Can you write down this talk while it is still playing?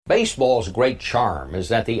Baseball's great charm is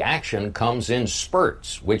that the action comes in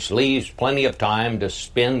spurts, which leaves plenty of time to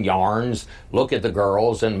spin yarns, look at the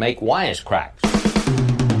girls, and make wisecracks.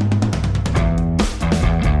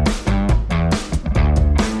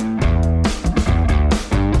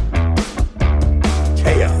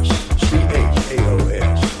 Chaos,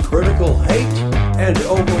 C-H-A-O-S, critical hate and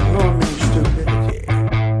overwhelming stupidity.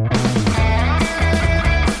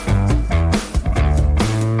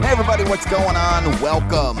 Hey everybody, what's going on?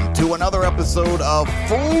 Welcome to another episode of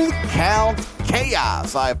Full Count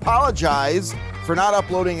Chaos. I apologize for not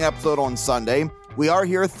uploading an episode on Sunday. We are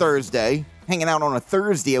here Thursday, hanging out on a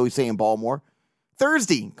Thursday, we say in Baltimore.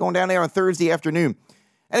 Thursday, going down there on Thursday afternoon.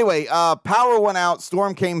 Anyway, power went out,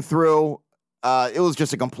 storm came through. It was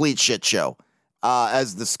just a complete shit show.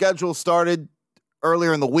 As the schedule started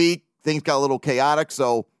earlier in the week, things got a little chaotic.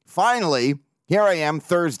 So finally, here I am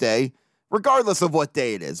Thursday, regardless of what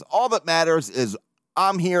day it is. All that matters is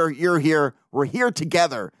I'm here, you're here, we're here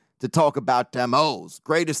together to talk about them O's,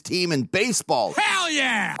 greatest team in baseball. Hell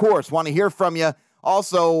yeah! Of course, want to hear from you.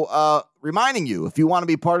 Also, reminding you, if you want to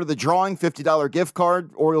be part of the drawing, $50 gift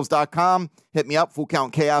card, Orioles.com. Hit me up,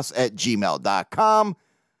 fullcountchaos@gmail.com.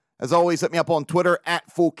 As always, hit me up on Twitter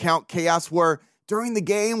 @fullcountchaos, where during the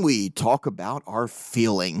game, we talk about our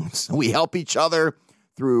feelings. We help each other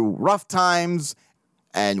through rough times,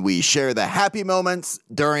 and we share the happy moments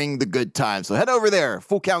during the good times. So head over there,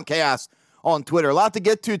 Full Count Chaos on Twitter. A lot to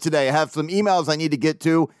get to today. I have some emails I need to get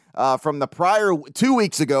to from the prior 2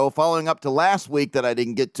 weeks ago, following up to last week that I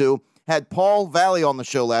didn't get to. Had Paul Valley on the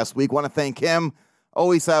show last week. Want to thank him.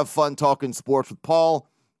 Always have fun talking sports with Paul.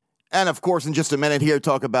 And, of course, in just a minute here,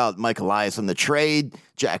 talk about Mike Elias and the trade.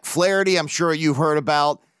 Jack Flaherty, I'm sure you've heard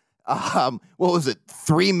about. What was it,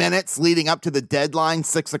 3 minutes leading up to the deadline,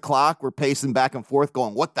 6 o'clock? We're pacing back and forth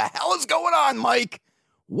going, what the hell is going on, Mike?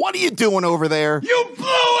 What are you doing over there? You blew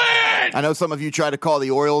it! I know some of you try to call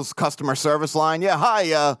the Orioles customer service line. Yeah,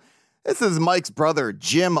 hi, this is Mike's brother,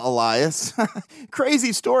 Jim Elias.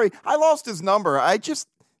 Crazy story. I lost his number. I just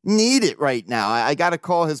need it right now. I got to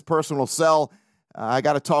call his personal cell. I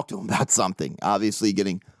got to talk to him about something. Obviously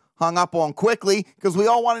getting hung up on quickly because we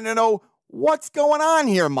all wanted to know what's going on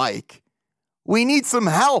here, Mike. We need some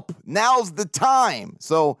help. Now's the time.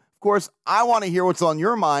 So, of course, I want to hear what's on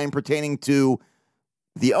your mind pertaining to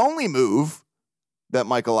the only move that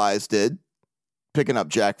Mike Elias did, picking up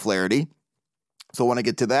Jack Flaherty. So I want to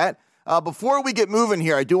get to that. Before we get moving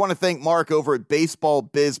here, I do want to thank Mark over at Baseball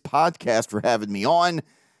Biz Podcast for having me on.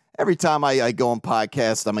 Every time I go on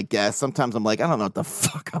podcast, I'm a guest. Sometimes I'm like, I don't know what the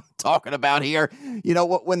fuck I'm talking about here. You know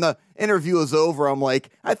what? When the interview is over, I'm like,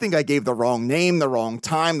 I think I gave the wrong name, the wrong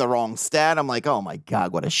time, the wrong stat. I'm like, oh my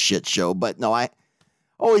God, what a shit show. But no, I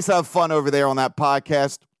always have fun over there on that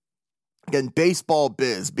podcast. Again, Baseball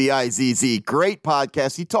Biz, B-I-Z-Z, great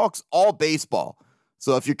podcast. He talks all baseball.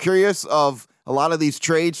 So if you're curious of a lot of these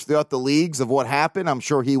trades throughout the leagues of what happened, I'm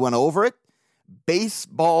sure he went over it.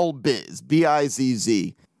 Baseball Biz,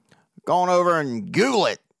 B-I-Z-Z. Going over and Google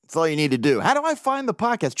it. That's all you need to do. How do I find the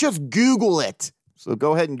podcast? Just Google it. So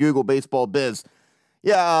go ahead and Google Baseball Biz.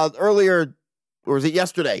 Yeah, earlier, or was it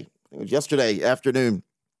yesterday? It was yesterday afternoon.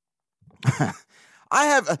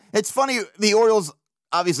 It's funny, the Orioles,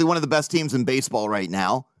 obviously one of the best teams in baseball right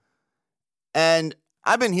now. And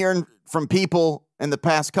I've been hearing from people in the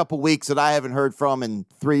past couple weeks that I haven't heard from in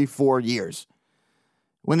 3-4 years.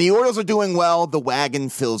 When the Orioles are doing well, the wagon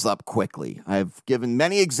fills up quickly. I've given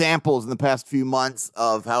many examples in the past few months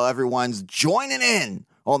of how everyone's joining in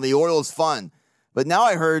on the Orioles fun. But now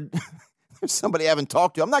I heard there's somebody I haven't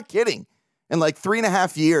talked to. I'm not kidding. In like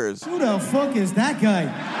 3.5 years. Who the fuck is that guy?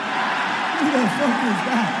 Who the fuck is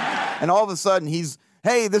that? And all of a sudden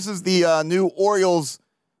hey, this is the new Orioles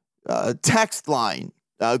text line,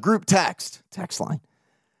 group text line.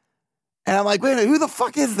 And I'm like, wait a minute, who the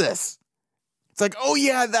fuck is this? It's like, oh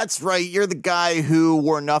yeah, that's right. You're the guy who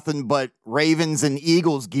wore nothing but Ravens and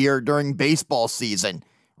Eagles gear during baseball season.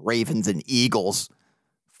 Ravens and Eagles.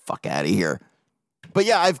 Fuck out of here. But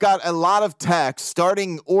yeah, I've got a lot of texts,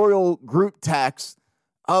 starting Oriole group texts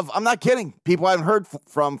of, I'm not kidding, people I haven't heard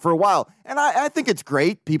from for a while. And I think it's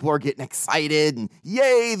great. People are getting excited and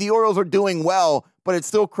yay, the Orioles are doing well, but it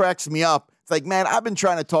still cracks me up. It's like, man, I've been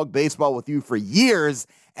trying to talk baseball with you for years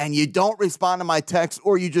and you don't respond to my text,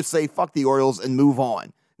 or you just say, fuck the Orioles and move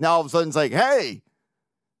on. Now all of a sudden it's like, hey,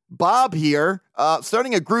 Bob here,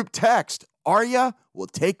 starting a group text. Are ya? Well,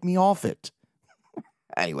 take me off it.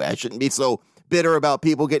 Anyway, I shouldn't be so bitter about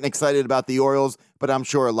people getting excited about the Orioles, but I'm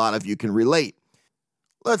sure a lot of you can relate.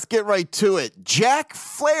 Let's get right to it. Jack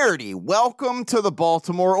Flaherty, welcome to the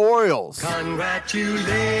Baltimore Orioles.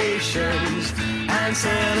 Congratulations and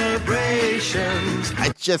celebrations.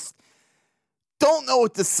 I just don't know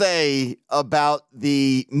what to say about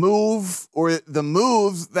the move or the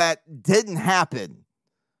moves that didn't happen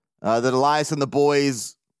that Elias and the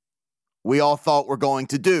boys, we all thought were going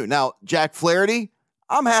to do. Now, Jack Flaherty,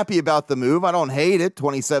 I'm happy about the move. I don't hate it.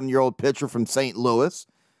 27-year-old pitcher from St. Louis.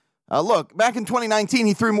 Look, back in 2019,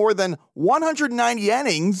 he threw more than 190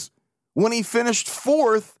 innings when he finished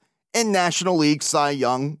fourth in National League Cy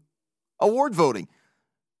Young award voting.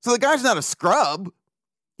 So the guy's not a scrub.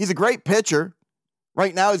 He's a great pitcher.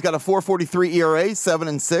 Right now, he's got a 4.43 ERA,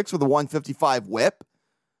 7-6 with a 155 whip.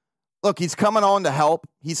 Look, he's coming on to help.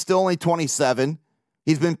 He's still only 27.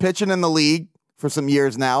 He's been pitching in the league for some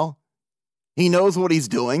years now. He knows what he's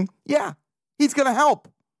doing. Yeah, he's going to help.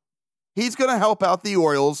 He's going to help out the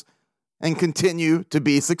Orioles and continue to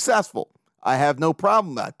be successful. I have no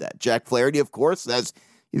problem about that. Jack Flaherty, of course, says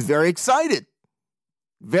he's very excited.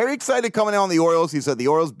 Very excited coming out on the Orioles. He said the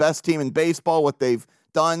Orioles' best team in baseball, what they've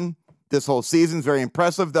done this whole season is very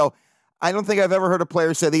impressive, though I don't think I've ever heard a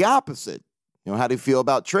player say the opposite. You know, how do you feel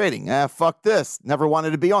about trading? Fuck this. Never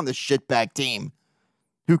wanted to be on this shitbag team.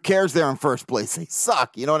 Who cares they're in first place? They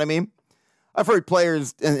suck. You know what I mean? I've heard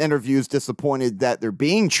players in interviews disappointed that they're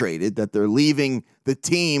being traded, that they're leaving the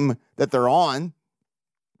team that they're on.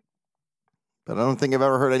 But I don't think I've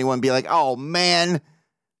ever heard anyone be like, oh, man,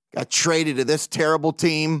 got traded to this terrible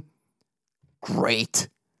team. Great.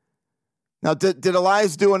 Now, did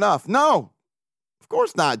Elias do enough? No, of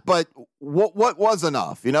course not. But what was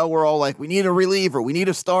enough? You know, we're all like, we need a reliever. We need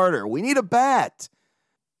a starter. We need a bat.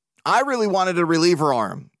 I really wanted a reliever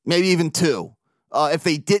arm, maybe even two. If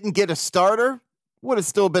they didn't get a starter, would have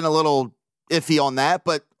still been a little iffy on that.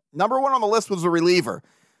 But number one on the list was a reliever.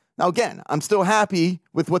 Now, again, I'm still happy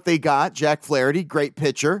with what they got. Jack Flaherty, great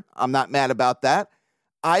pitcher. I'm not mad about that.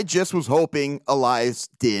 I just was hoping Elias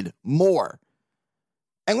did more.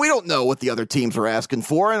 And we don't know what the other teams are asking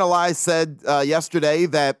for. And Elias said yesterday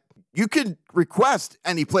that you could request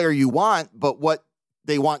any player you want, but what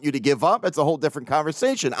they want you to give up, it's a whole different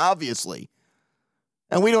conversation, obviously.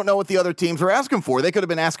 And we don't know what the other teams are asking for. They could have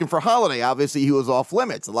been asking for Holiday. Obviously, he was off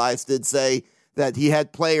limits. Elias did say that he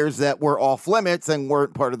had players that were off limits and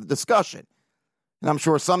weren't part of the discussion. And I'm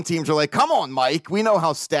sure some teams are like, come on, Mike. We know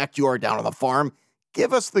how stacked you are down on the farm.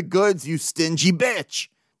 Give us the goods, you stingy bitch.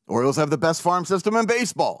 Orioles have the best farm system in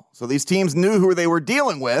baseball. So these teams knew who they were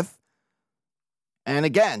dealing with. And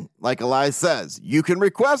again, like Elias says, you can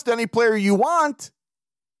request any player you want.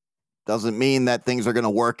 Doesn't mean that things are going to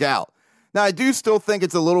work out. Now, I do still think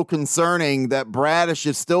it's a little concerning that Bradish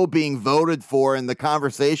is still being voted for in the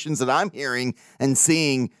conversations that I'm hearing and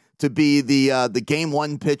seeing to be the game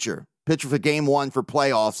one pitcher for game one for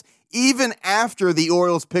playoffs, even after the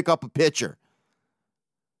Orioles pick up a pitcher.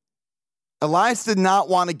 Elias did not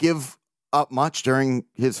want to give up much during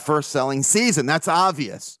his first selling season. That's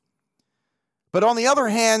obvious. But on the other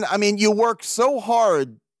hand, I mean, you work so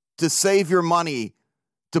hard to save your money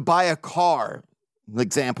to buy a car, the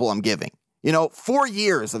example I'm giving. You know, 4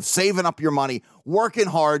 years of saving up your money, working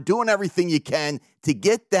hard, doing everything you can to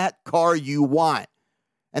get that car you want.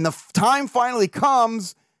 And the time finally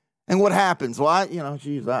comes, and what happens? Well, I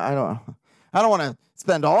don't want to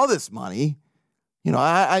spend all this money. You know,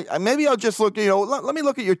 I maybe I'll just look, let me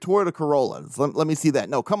look at your Toyota Corolla. Let me see that.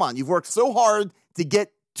 No, come on. You've worked so hard to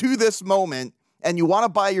get to this moment, and you want to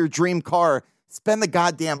buy your dream car. Spend the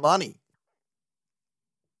goddamn money.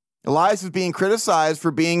 Elias is being criticized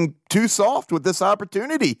for being too soft with this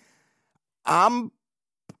opportunity. I'm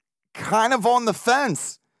kind of on the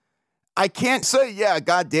fence. I can't say, yeah,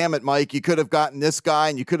 God damn it, Mike, you could have gotten this guy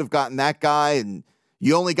and you could have gotten that guy and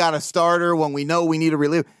you only got a starter when we know we need a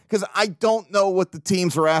reliever. Because I don't know what the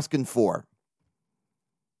teams are asking for.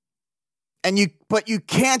 But you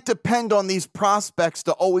can't depend on these prospects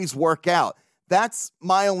to always work out. That's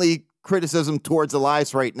my only criticism towards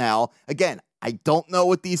Elias right now. Again, I don't know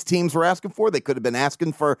what these teams were asking for. They could have been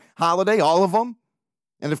asking for Holiday, all of them.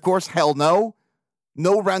 And of course, hell no.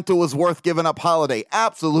 No rental was worth giving up Holiday.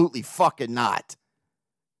 Absolutely fucking not.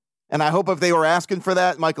 And I hope if they were asking for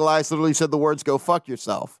that, Michael Elias literally said the words, go fuck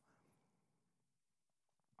yourself.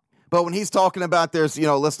 But when he's talking about there's,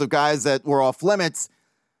 a list of guys that were off limits,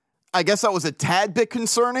 I guess that was a tad bit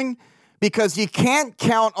concerning because you can't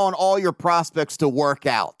count on all your prospects to work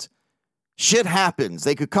out. Shit happens.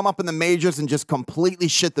 They could come up in the majors and just completely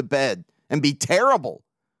shit the bed and be terrible.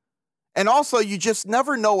 And also, you just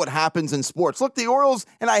never know what happens in sports. Look, the Orioles,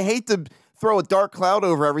 and I hate to throw a dark cloud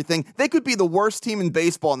over everything, they could be the worst team in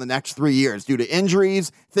baseball in the next 3 years due to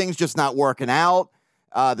injuries, things just not working out.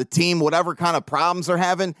 the team, whatever kind of problems they're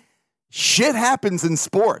having. Shit happens in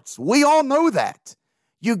sports. We all know that.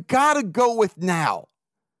 You got to go with now.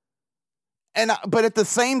 But at the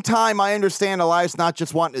same time, I understand Elias not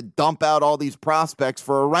just wanting to dump out all these prospects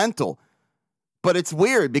for a rental. But it's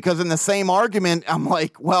weird because in the same argument, I'm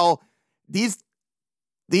like, well, these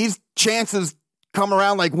chances come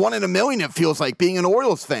around like 1 in a million, it feels like, being an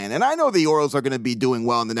Orioles fan. And I know the Orioles are going to be doing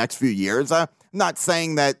well in the next few years. I'm not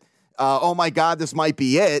saying that, oh my God, this might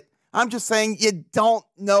be it. I'm just saying you don't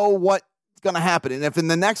know what's going to happen. And if in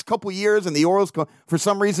the next couple years and the Orioles, for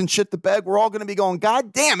some reason, shit the bed, we're all going to be going,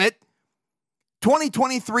 God damn it.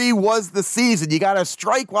 2023 was the season. You got to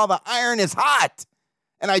strike while the iron is hot.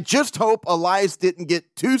 And I just hope Elias didn't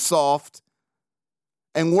get too soft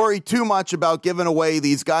and worry too much about giving away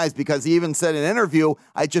these guys, because he even said in an interview,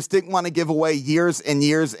 I just didn't want to give away years and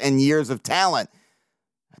years and years of talent.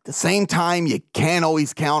 At the same time, you can't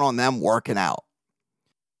always count on them working out.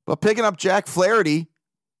 But picking up Jack Flaherty,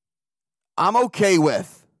 I'm okay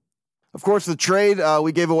with. Of course, the trade,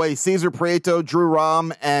 we gave away Cesar Prieto, Drew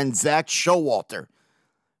Rom, and Zach Showalter.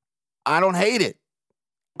 I don't hate it.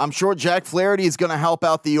 I'm sure Jack Flaherty is going to help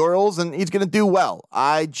out the Orioles, and he's going to do well.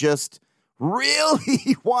 I just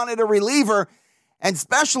really wanted a reliever, and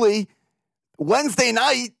especially Wednesday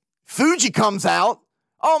night, Fuji comes out.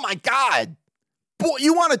 Oh, my God. Boy,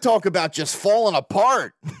 you want to talk about just falling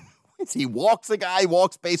apart. He walks the guy,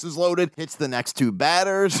 walks bases loaded, hits the next two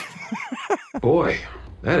batters. Boy,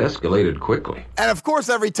 that escalated quickly. And, of course,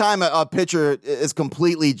 every time a pitcher is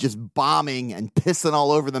completely just bombing and pissing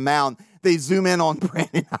all over the mound, they zoom in on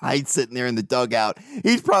Brandon Hyde sitting there in the dugout.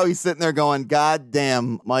 He's probably sitting there going, God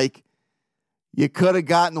damn, Mike, you could have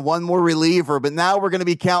gotten one more reliever, but now we're going to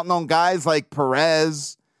be counting on guys like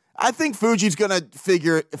Perez. I think Fuji's going to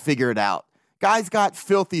figure it out. Guy's got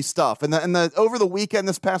filthy stuff. And over the weekend,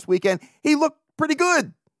 this past weekend, he looked pretty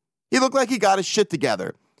good. He looked like he got his shit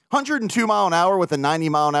together. 102 mile an hour with a 90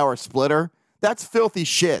 mile an hour splitter. That's filthy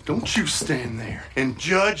shit. Don't you stand there and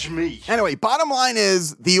judge me. Anyway, bottom line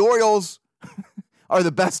is the Orioles are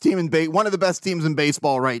the best team one of the best teams in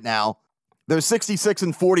baseball right now. They're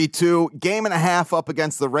 66-42, game and a half up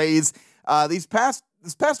against the Rays. This past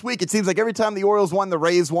week, it seems like every time the Orioles won, the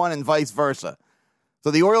Rays won, and vice versa.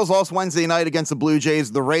 So the Orioles lost Wednesday night against the Blue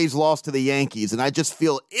Jays. The Rays lost to the Yankees, and I just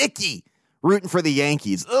feel icky rooting for the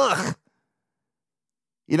Yankees. Ugh.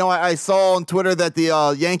 You know, I saw on Twitter that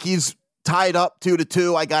the Yankees tied up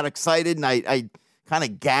 2-2. I got excited, and I kind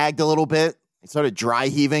of gagged a little bit. I started dry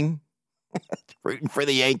heaving, rooting for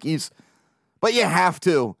the Yankees. But you have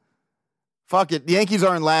to. Fuck it. The Yankees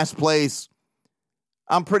are in last place.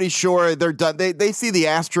 I'm pretty sure they're done. They see the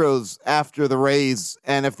Astros after the Rays,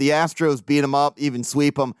 and if the Astros beat them up, even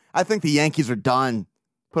sweep them, I think the Yankees are done.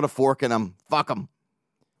 Put a fork in them. Fuck them.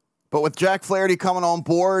 But with Jack Flaherty coming on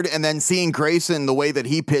board and then seeing Grayson the way that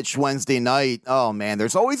he pitched Wednesday night, oh, man,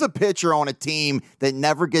 there's always a pitcher on a team that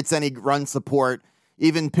never gets any run support,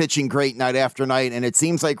 even pitching great night after night, and it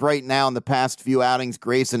seems like right now in the past few outings,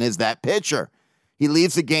 Grayson is that pitcher. He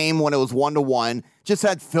leaves the game when it was 1-1, just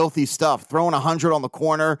had filthy stuff, throwing 100 on the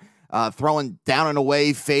corner, throwing down and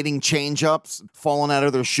away, fading changeups, falling out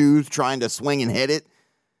of their shoes, trying to swing and hit it.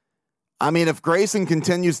 I mean, if Grayson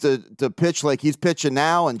continues to pitch like he's pitching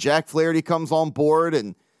now and Jack Flaherty comes on board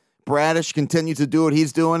and Bradish continues to do what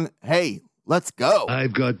he's doing, hey, let's go.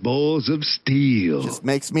 I've got balls of steel. Just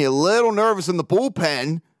makes me a little nervous in the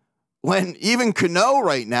bullpen when even Cano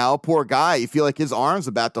right now, poor guy, you feel like his arm's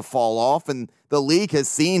about to fall off, and the league has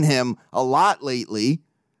seen him a lot lately.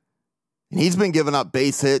 And he's been giving up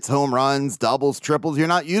base hits, home runs, doubles, triples. You're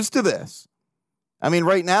not used to this. I mean,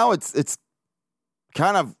 right now it's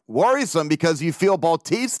kind of worrisome because you feel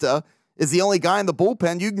Bautista is the only guy in the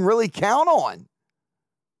bullpen you can really count on.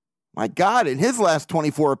 My God, in his last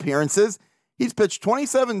 24 appearances, he's pitched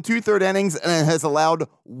 27 2/3 innings and has allowed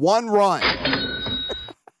 1 run.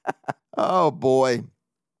 Oh, boy.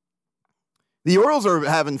 The Orioles are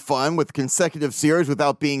having fun with consecutive series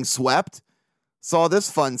without being swept. Saw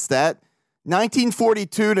this fun stat. 1942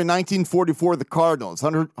 to 1944, the Cardinals,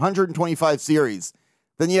 125 series.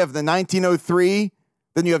 Then you have the 1903.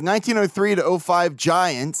 Then you have 1903 to 05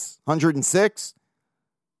 Giants, 106.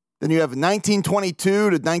 Then you have 1922 to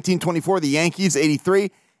 1924, the Yankees,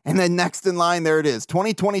 83. And then next in line, there it is,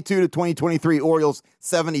 2022 to 2023 Orioles,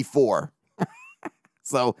 74.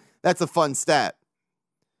 So that's a fun stat.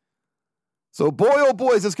 So boy, oh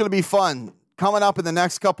boy, is this going to be fun. Coming up in the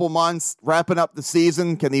next couple months, wrapping up the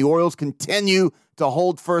season, can the Orioles continue to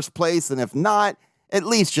hold first place? And if not, at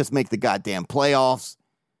least just make the goddamn playoffs.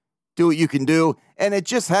 Do what you can do. And it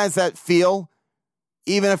just has that feel,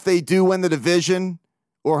 even if they do win the division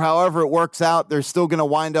or however it works out, they're still going to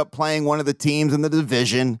wind up playing one of the teams in the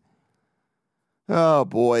division. Oh,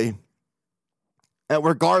 boy. And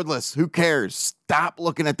regardless, who cares? Stop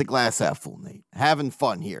looking at the glass half full, Nate. Having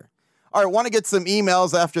fun here. All right, want to get some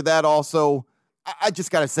emails after that also. I just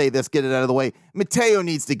got to say this, get it out of the way. Mateo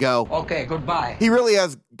needs to go. Okay, goodbye. He really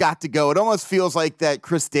has got to go. It almost feels like that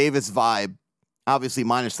Chris Davis vibe, obviously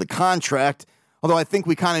minus the contract. Although I think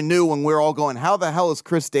we kind of knew when we were all going, how the hell is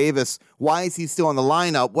Chris Davis? Why is he still in the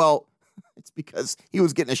lineup? Well, it's because he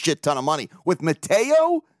was getting a shit ton of money. With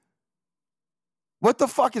Mateo, what the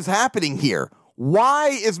fuck is happening here? Why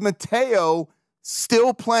is Mateo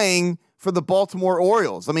still playing for the Baltimore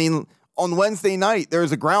Orioles? I mean, on Wednesday night, there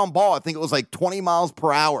was a ground ball. I think it was like 20 miles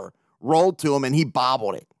per hour rolled to him, and he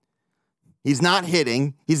bobbled it. He's not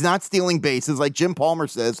hitting. He's not stealing bases. Like Jim Palmer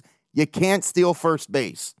says, you can't steal first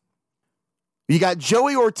base. You got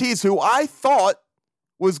Joey Ortiz, who I thought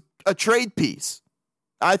was a trade piece.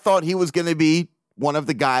 I thought he was going to be one of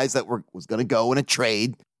the guys that was going to go in a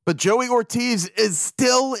trade. But Joey Ortiz is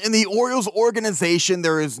still in the Orioles organization.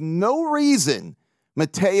 There is no reason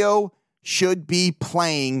Mateo should be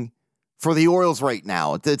playing for the Orioles right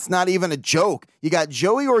now. It's not even a joke. You got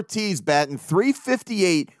Joey Ortiz batting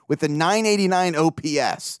 .358 with a .989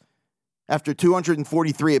 OPS after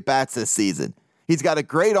 243 at-bats this season. He's got a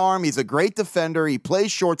great arm. He's a great defender. He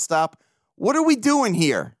plays shortstop. What are we doing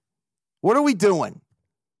here? What are we doing?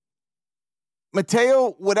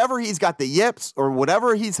 Mateo, whatever he's got the yips or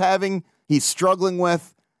whatever he's struggling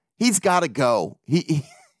with, he's got to go. He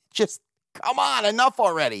just, come on, enough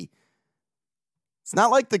already. It's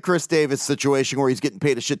not like the Chris Davis situation where he's getting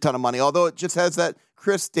paid a shit ton of money, although it just has that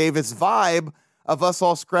Chris Davis vibe of us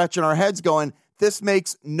all scratching our heads going, this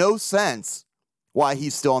makes no sense why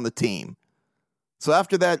he's still on the team. So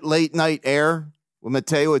after that late night air with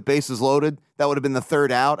Mateo with bases loaded, that would have been the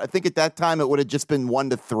third out. I think at that time it would have just been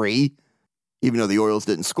 1-3, even though the Orioles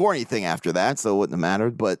didn't score anything after that, so it wouldn't have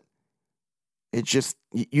mattered. But it's just,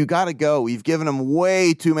 you got to go. You've given him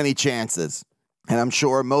way too many chances, and I'm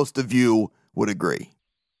sure most of you would agree.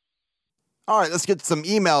 All right, let's get some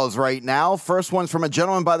emails right now. First one's from a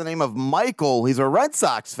gentleman by the name of Michael. He's a Red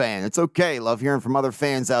Sox fan. It's okay. Love hearing from other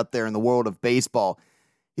fans out there in the world of baseball.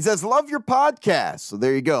 He says, love your podcast. So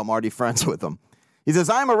there you go. I'm already friends with him. He says,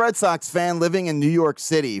 I'm a Red Sox fan living in New York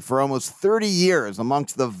City for almost 30 years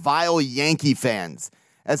amongst the vile Yankee fans.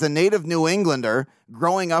 As a native New Englander,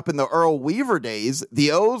 growing up in the Earl Weaver days,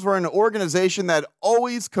 the O's were an organization that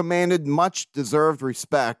always commanded much deserved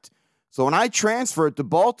respect. So when I transferred to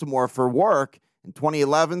Baltimore for work in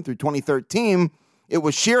 2011 through 2013, it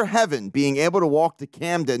was sheer heaven being able to walk to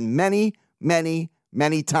Camden many, many,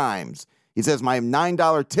 many times. He says, my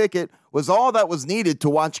 $9 ticket was all that was needed to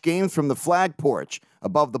watch games from the flag porch,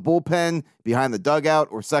 above the bullpen, behind the dugout,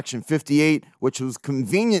 or Section 58, which was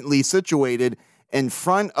conveniently situated in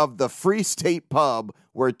front of the Free State Pub,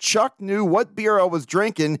 where Chuck knew what beer I was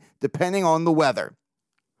drinking depending on the weather.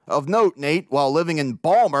 Of note, Nate, while living in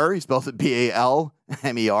Balmer, he spells it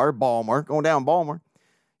B-A-L-M-E-R, Balmer, going down Balmer,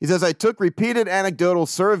 he says, I took repeated anecdotal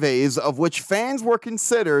surveys of which fans were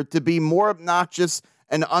considered to be more obnoxious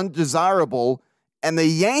and undesirable, and the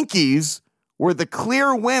Yankees were the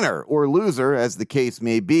clear winner, or loser, as the case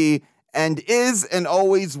may be, and is and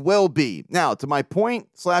always will be. Now, to my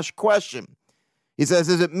point/question, he says,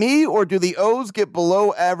 is it me or do the O's get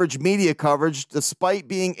below average media coverage despite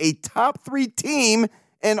being a top 3 team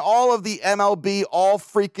in all of the MLB all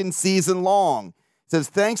freaking season long? He says,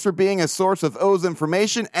 thanks for being a source of O's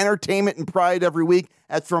information, entertainment, and pride every week.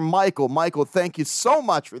 That's from Michael. Michael, thank you so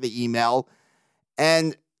much for the email.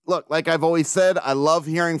 And look, like I've always said, I love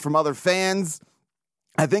hearing from other fans.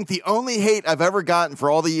 I think the only hate I've ever gotten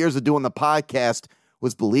for all the years of doing the podcast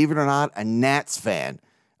was, believe it or not, a Nats fan.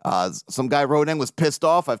 Some guy wrote in, was pissed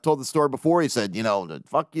off. I've told the story before. He said,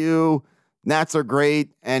 fuck you. Nats are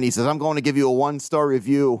great. And he says, I'm going to give you a 1-star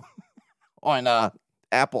review on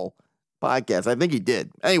Apple Podcast. I think he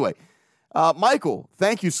did. Anyway, Michael,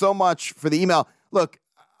 thank you so much for the email. Look,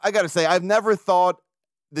 I got to say, I've never thought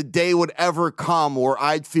the day would ever come where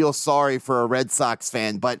I'd feel sorry for a Red Sox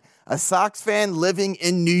fan, but a Sox fan living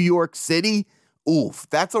in New York City, oof,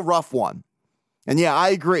 that's a rough one. And yeah, I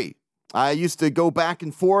agree. I used to go back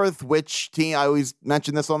and forth, which team, I always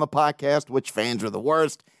mention this on the podcast, which fans are the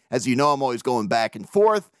worst. As you know, I'm always going back and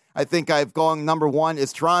forth. I think I've gone number 1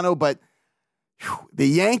 is Toronto, but the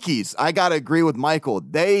Yankees, I got to agree with Michael.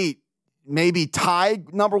 They maybe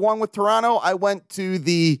tied number 1 with Toronto. I went to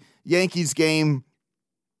the Yankees game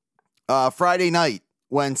Friday night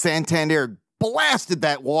when Santander blasted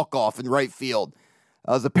that walk-off in right field.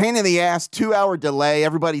 It was a pain in the ass, 2-hour delay.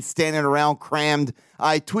 Everybody standing around crammed.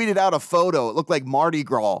 I tweeted out a photo. It looked like Mardi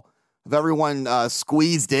Gras of everyone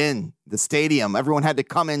squeezed in the stadium. Everyone had to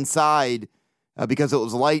come inside because it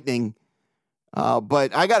was lightning.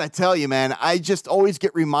 But I got to tell you, man, I just always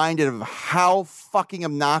get reminded of how fucking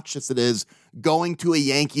obnoxious it is going to a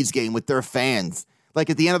Yankees game with their fans. Like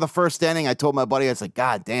at the end of the first inning, I told my buddy, I was like,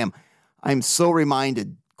 God damn, I'm so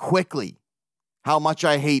reminded quickly how much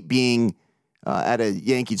I hate being at a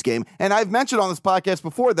Yankees game. And I've mentioned on this podcast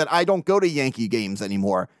before that I don't go to Yankee games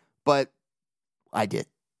anymore, but I did,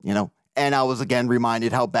 and I was again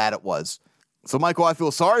reminded how bad it was. So, Michael, I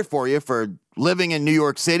feel sorry for you for living in New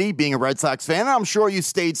York City, being a Red Sox fan. I'm sure you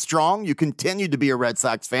stayed strong. You continued to be a Red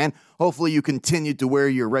Sox fan. Hopefully you continued to wear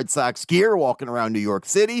your Red Sox gear walking around New York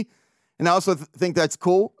City. And I also think that's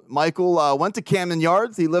cool. Michael went to Camden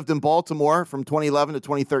Yards. He lived in Baltimore from 2011 to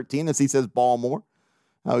 2013, as he says, Baltimore.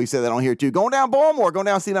 Oh, he said that on here too. Going down Baltimore, going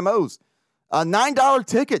down see them O's. $9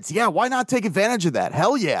 tickets. Yeah, why not take advantage of that?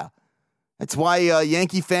 Hell yeah. That's why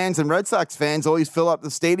Yankee fans and Red Sox fans always fill up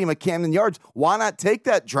the stadium at Camden Yards. Why not take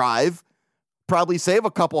that drive? Probably save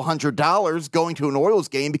a couple $100 going to an Orioles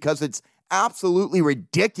game because it's absolutely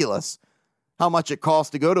ridiculous how much it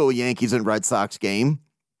costs to go to a Yankees and Red Sox game.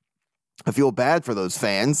 I feel bad for those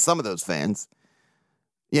fans, some of those fans.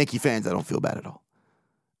 Yankee fans, I don't feel bad at all.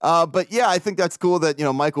 But yeah, I think that's cool that,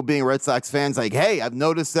 Michael being a Red Sox fan is like, hey, I've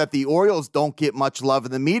noticed that the Orioles don't get much love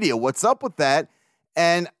in the media. What's up with that?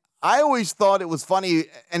 And I always thought it was funny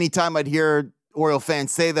anytime I'd hear Oriole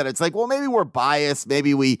fans say that. It's like, well, maybe we're biased.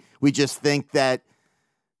 Maybe we just think that,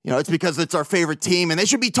 it's because it's our favorite team and they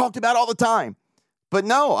should be talked about all the time. But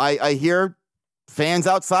no, I hear fans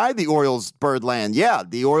outside the Orioles birdland. Yeah,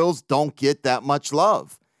 the Orioles don't get that much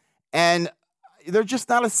love. And they're just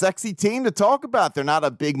not a sexy team to talk about. They're not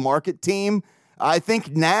a big market team. I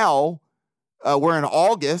think now we're in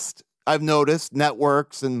August. I've noticed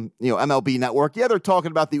networks and, MLB Network. Yeah, they're talking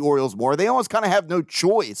about the Orioles more. They almost kind of have no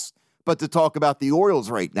choice but to talk about the Orioles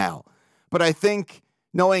right now. But I think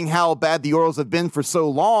knowing how bad the Orioles have been for so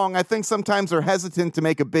long, I think sometimes they're hesitant to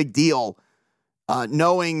make a big deal,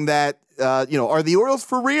 knowing that, are the Orioles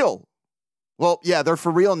for real? Well, yeah, they're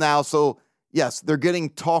for real now. So, yes, they're getting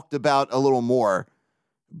talked about a little more.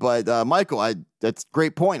 But, Michael, that's a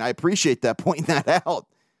great point. I appreciate that, pointing that out.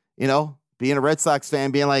 Being a Red Sox fan,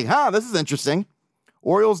 being like, this is interesting.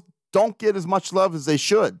 Orioles don't get as much love as they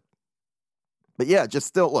should. But yeah, just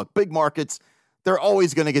still, look, big markets, they're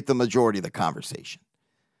always going to get the majority of the conversation.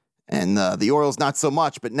 And the Orioles, not so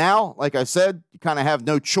much. But now, like I said, you kind of have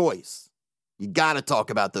no choice. You got to talk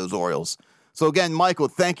about those Orioles. So again, Michael,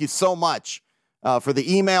 thank you so much for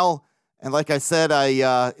the email. And like I said,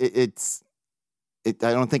 I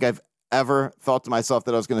don't think I've ever thought to myself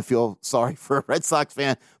that I was going to feel sorry for a Red Sox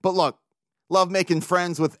fan. But look, love making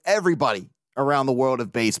friends with everybody around the world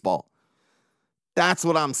of baseball. That's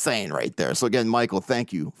what I'm saying right there. So again, Michael,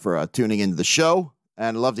 thank you for tuning into the show,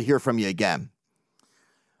 and I'd love to hear from you again.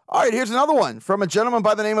 All right, here's another one from a gentleman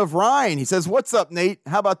by the name of Ryan. He says, what's up, Nate?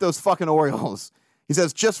 How about those fucking Orioles? He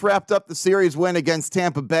says, just wrapped up the series win against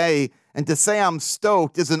Tampa Bay, and to say I'm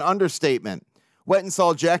stoked is an understatement. Went and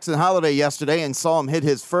saw Jackson Holliday yesterday and saw him hit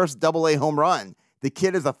his first double-A home run. The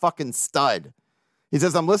kid is a fucking stud. He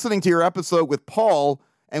says, I'm listening to your episode with Paul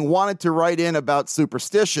and wanted to write in about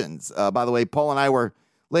superstitions. By the way, Paul and I were,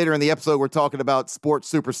 later in the episode, we're talking about sports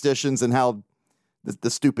superstitions and how the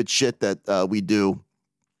stupid shit that we do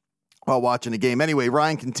while watching a game. Anyway,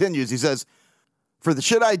 Ryan continues. He says, for the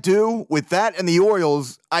shit I do with that and the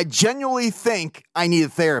Orioles, I genuinely think I need a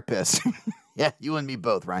therapist. Yeah, you and me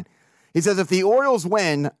both, Ryan. He says, if the Orioles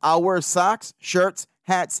win, I'll wear socks, shirts,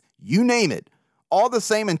 hats, you name it, all the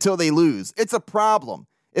same until they lose. It's a problem.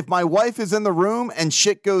 If my wife is in the room and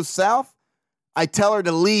shit goes south, I tell her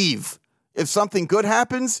to leave. If something good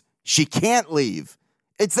happens, she can't leave.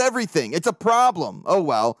 It's everything. It's a problem. Oh,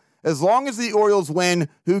 well, as long as the Orioles win,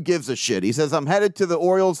 who gives a shit? He says, I'm headed to the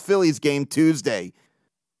Orioles-Phillies game Tuesday.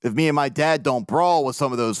 If me and my dad don't brawl with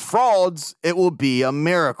some of those frauds, it will be a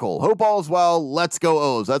miracle. Hope all's well. Let's go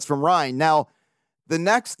O's. That's from Ryan. Now, the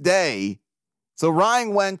next day, so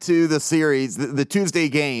Ryan went to the series, the Tuesday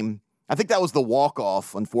game. I think that was the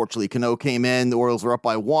walk-off. Unfortunately, Cano came in. The Orioles were up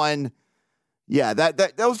by 1. Yeah,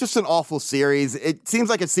 that was just an awful series. It seems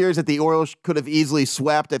like a series that the Orioles could have easily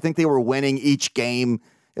swept. I think they were winning each game.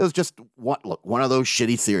 It was just one of those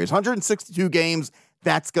shitty series. 162 games,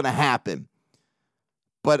 that's going to happen.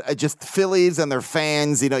 But just the Phillies and their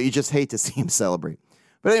fans, you just hate to see him celebrate.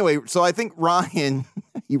 But anyway, so I think Ryan,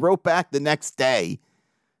 he wrote back the next day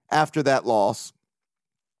after that loss.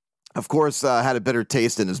 Of course, had a bitter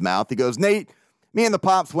taste in his mouth. He goes, Nate, Me and the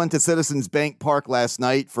Pops went to Citizens Bank Park last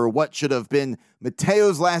night for what should have been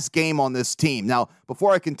Mateo's last game on this team. Now,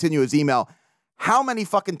 before I continue his email, how many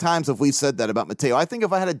fucking times have we said that about Mateo? I think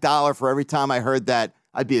if I had $1 for every time I heard that,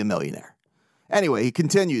 I'd be a millionaire. Anyway, he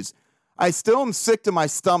continues. I still am sick to my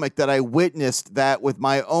stomach that I witnessed that with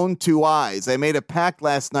my own 2 eyes. I made a pact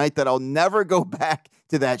last night that I'll never go back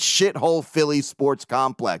to that shithole Philly sports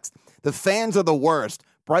complex. The fans are the worst.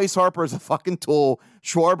 Bryce Harper is a fucking tool.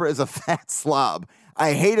 Schwarber is a fat slob.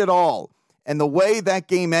 I hate it all. And the way that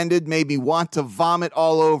game ended made me want to vomit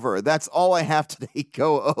all over. That's all I have today.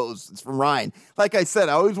 Go O's. It's from Ryan. Like I said,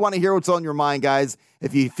 I always want to hear what's on your mind, guys.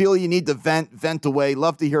 If you feel you need to vent away.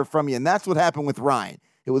 Love to hear from you. And that's what happened with Ryan.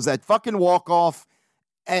 It was that fucking walk-off.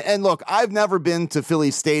 And look, I've never been to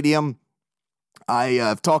Philly Stadium.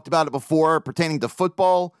 I've talked about it before pertaining to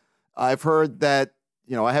football. I've heard that,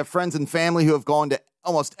 I have friends and family who have gone to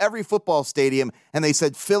almost every football stadium, and they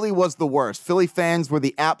said Philly was the worst. Philly fans were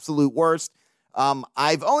the absolute worst.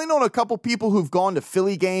 I've only known a couple people who've gone to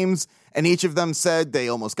Philly games, and each of them said they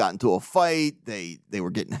almost got into a fight. They were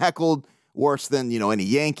getting heckled worse than, any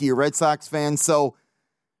Yankee or Red Sox fans. So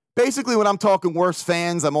basically when I'm talking worst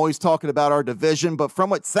fans, I'm always talking about our division. But from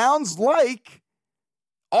what sounds like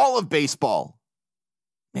all of baseball,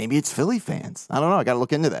 maybe it's Philly fans. I don't know. I got to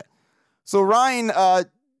look into that. So Ryan,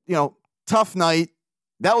 tough night.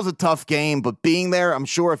 That was a tough game, but being there, I'm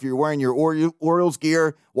sure if you're wearing your Orioles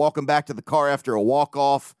gear, walking back to the car after a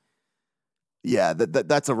walk-off, yeah,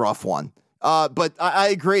 that's a rough one. But I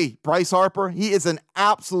agree. Bryce Harper, he is an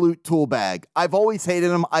absolute tool bag. I've always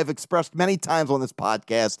hated him. I've expressed many times on this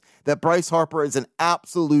podcast that Bryce Harper is an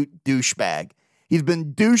absolute douchebag. He's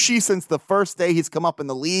been douchey since the first day he's come up in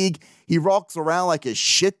the league. He walks around like his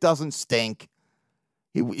shit doesn't stink.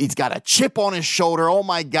 He's got a chip on his shoulder. Oh,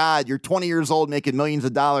 my God, you're 20 years old making millions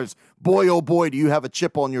of dollars. Boy, oh, boy, do you have a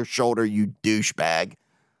chip on your shoulder, you douchebag.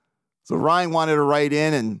 So Ryan wanted to write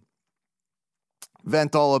in and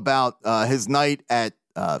vent all about his night at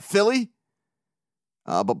Philly.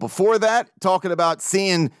 But before that, talking about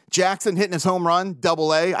seeing Jackson hitting his home run,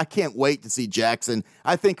 AA. I can't wait to see Jackson.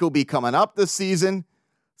 I think he'll be coming up this season.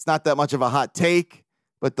 It's not that much of a hot take.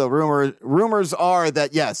 But the rumors are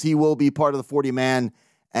that, yes, he will be part of the 40-man,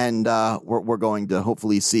 and we're going to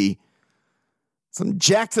hopefully see some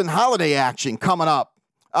Jackson Holiday action coming up.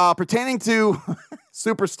 Pertaining to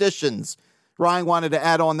superstitions, Ryan wanted to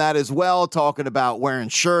add on that as well, talking about wearing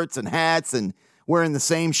shirts and hats and wearing the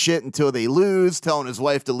same shit until they lose, telling his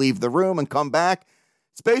wife to leave the room and come back.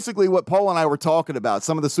 It's basically what Paul and I were talking about,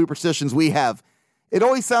 some of the superstitions we have. It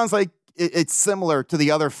always sounds like it's similar to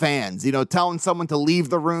the other fans, telling someone to leave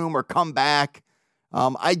the room or come back.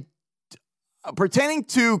 Pertaining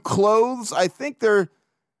to clothes, I think there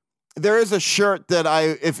is a shirt that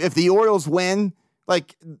if the Orioles win,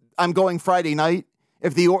 like I'm going Friday night,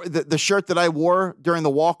 if the shirt that I wore during the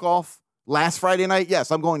walk-off last Friday night,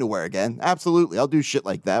 yes, I'm going to wear again. Absolutely. I'll do shit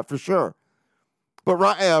like that for sure. But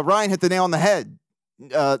Ryan hit the nail on the head.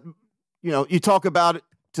 You talk about it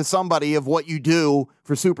to somebody of what you do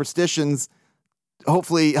for superstitions,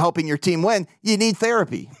 hopefully helping your team win, you need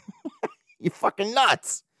therapy. You fucking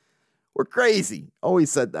nuts. We're crazy. Always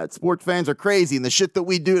said that. Sports fans are crazy, and the shit that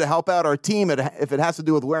we do to help out our team, if it has to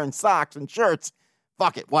do with wearing socks and shirts,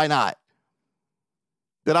 fuck it, why not?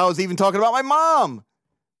 But I was even talking about my mom.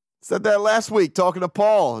 Said that last week, talking to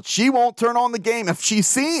Paul. She won't turn on the game. If she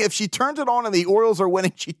turns it on and the Orioles are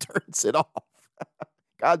winning, she turns it off.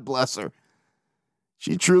 God bless her.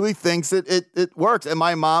 She truly thinks it works. And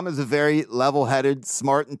my mom is a very level-headed,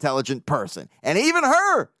 smart, intelligent person. And even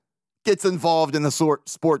her gets involved in the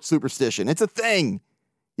sports superstition. It's a thing.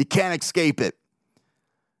 You can't escape it.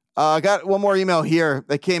 I got one more email here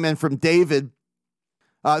that came in from David.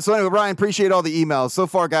 So anyway, Ryan, appreciate all the emails. So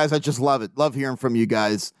far, guys, I just love it. Love hearing from you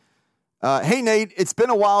guys. Hey, Nate, it's been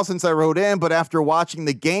a while since I wrote in, but after watching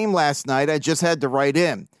the game last night, I just had to write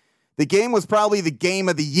in. The game was probably the game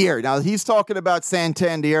of the year. Now, he's talking about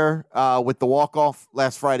Santander with the walk-off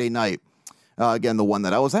last Friday night. Again, the one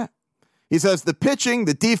that I was at. He says, the pitching,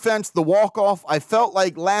 the defense, the walk-off, I felt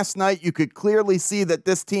like last night you could clearly see that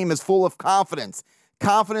this team is full of confidence.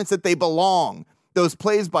 Confidence that they belong. Those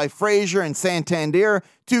plays by Frazier and Santander,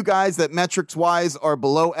 two guys that metrics-wise are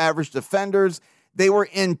below average defenders, they were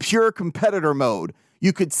in pure competitor mode.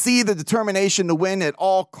 You could see the determination to win at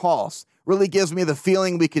all costs. Really gives me the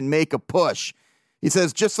feeling we can make a push. He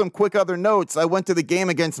says, just some quick other notes. I went to the game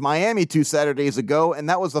against Miami 2 Saturdays ago, and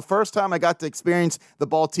that was the first time I got to experience the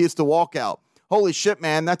Bautista walkout. Holy shit,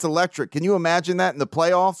 man, that's electric. Can you imagine that in the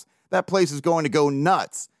playoffs? That place is going to go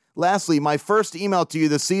nuts. Lastly, my first email to you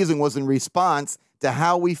this season was in response to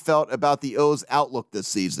how we felt about the O's outlook this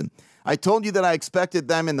season. I told you that I expected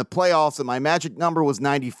them in the playoffs, and my magic number was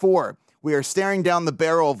 94. We are staring down the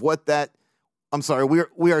barrel of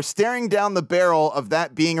we are staring down the barrel of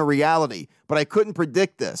that being a reality, but I couldn't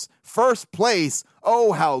predict this. First place,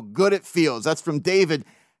 oh, how good it feels. That's from David.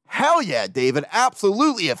 Hell yeah, David.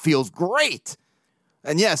 Absolutely, it feels great.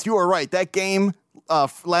 And yes, you were right. That game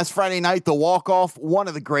last Friday night, the walk-off, one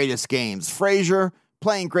of the greatest games. Frazier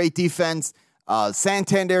playing great defense.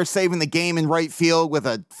 Santander saving the game in right field with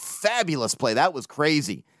a fabulous play. That was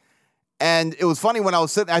crazy. And it was funny when I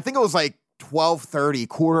was sitting, I think it was like 12:30,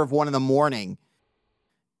 1:45 in the morning.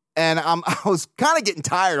 And I was kind of getting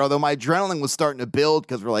tired, although my adrenaline was starting to build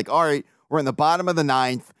because we're like, all right, we're in the bottom of the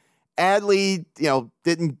ninth. Adley,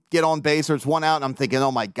 didn't get on base. There's one out, and I'm thinking,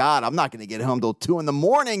 oh my God, I'm not going to get home till 2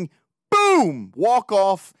 a.m. Boom! Walk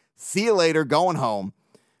off. See you later. Going home.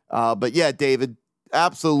 But yeah, David,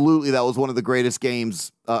 absolutely, that was one of the greatest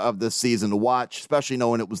games of this season to watch, especially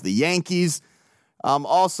knowing it was the Yankees.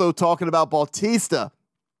 Also talking about Bautista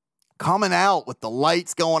coming out with the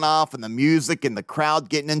lights going off and the music and the crowd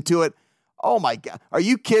getting into it. Oh my God. Are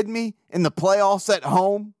you kidding me? In the playoffs at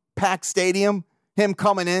home, packed stadium, him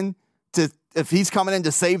coming in if he's coming in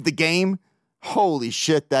to save the game, holy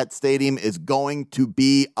shit, that stadium is going to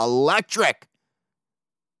be electric.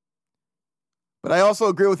 But I also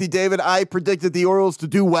agree with you, David. I predicted the Orioles to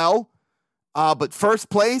do well. But first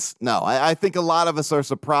place, no. I think a lot of us are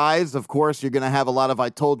surprised. Of course, you're going to have a lot of I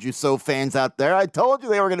told you so fans out there. I told you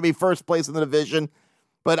they were going to be first place in the division,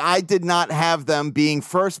 but I did not have them being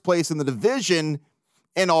first place in the division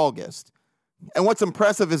in August. And what's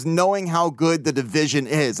impressive is knowing how good the division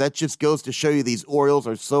is. That just goes to show you these Orioles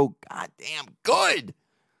are so goddamn good.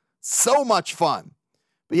 So much fun.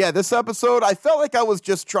 But yeah, this episode, I felt like I was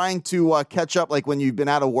just trying to catch up, like when you've been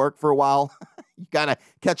out of work for a while. You got to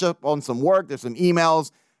catch up on some work. There's some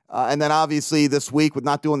emails. And then obviously this week with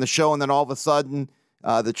not doing the show, and then all of a sudden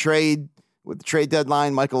with the trade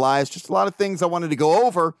deadline, Mike Elias, just a lot of things I wanted to go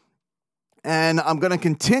over. And I'm going to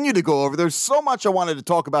continue to go over. There's so much I wanted to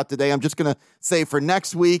talk about today. I'm just going to say for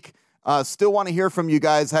next week, still want to hear from you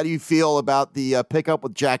guys. How do you feel about the pickup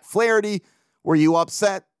with Jack Flaherty? Were you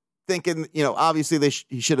upset? Thinking, obviously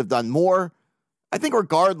he should have done more? I think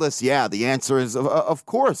regardless, yeah, the answer is, of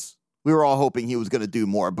course, we were all hoping he was going to do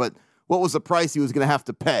more. But what was the price he was going to have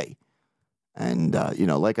to pay? And,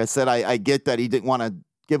 like I said, I get that he didn't want to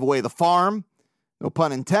give away the farm. No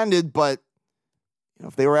pun intended, but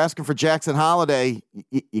if they were asking for Jackson Holliday,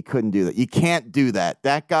 you couldn't do that. You can't do that.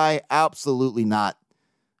 That guy, absolutely not.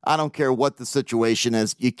 I don't care what the situation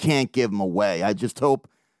is. You can't give him away. I just hope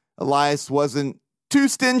Elias wasn't too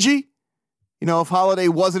stingy. If Holliday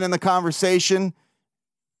wasn't in the conversation,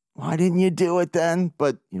 why didn't you do it then?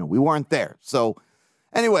 But, we weren't there. So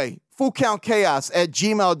anyway,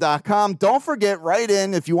 fullcountchaos@gmail.com. Don't forget, write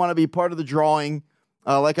in if you want to be part of the drawing.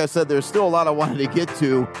 Like I said, there's still a lot I wanted to get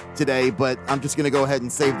to today, but I'm just going to go ahead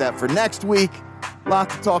and save that for next week. A lot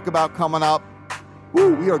to talk about coming up.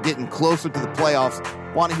 Woo, we are getting closer to the playoffs.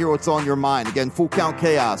 Want to hear what's on your mind. Again,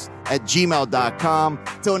 fullcountchaos@gmail.com.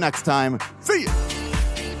 Till next time, see you.